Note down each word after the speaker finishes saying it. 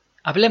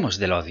Hablemos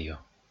del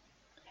odio.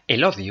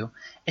 El odio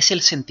es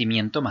el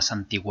sentimiento más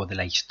antiguo de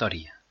la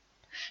historia.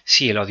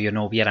 Si el odio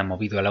no hubiera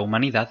movido a la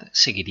humanidad,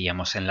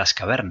 seguiríamos en las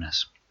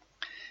cavernas.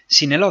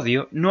 Sin el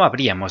odio no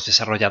habríamos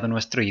desarrollado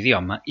nuestro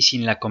idioma y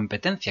sin la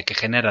competencia que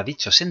genera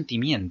dicho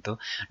sentimiento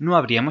no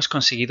habríamos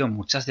conseguido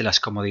muchas de las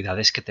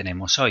comodidades que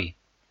tenemos hoy.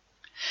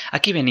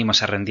 Aquí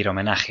venimos a rendir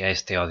homenaje a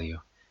este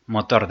odio,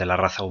 motor de la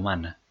raza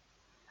humana.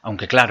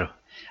 Aunque claro,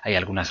 hay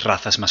algunas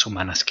razas más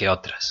humanas que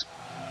otras.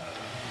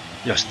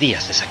 Los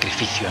días de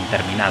sacrificio han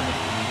terminado.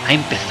 Ha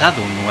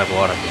empezado un nuevo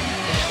orden.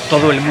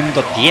 Todo el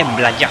mundo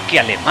tiembla ya que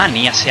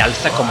Alemania se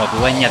alza como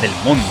dueña del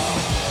mundo.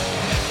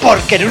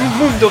 Porque en un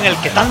mundo en el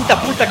que tanta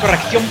puta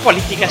corrección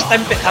política está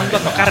empezando a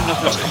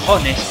tocarnos los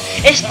cojones,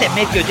 este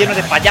medio lleno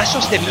de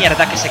payasos de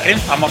mierda que se creen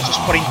famosos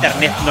por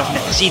internet nos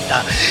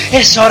necesita.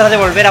 Es hora de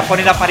volver a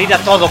poner a parir a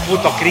todo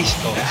puto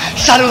Cristo.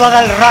 ¡Saludad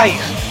al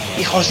Reich,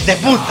 hijos de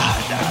puta!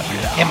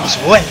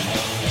 ¡Hemos vuelto!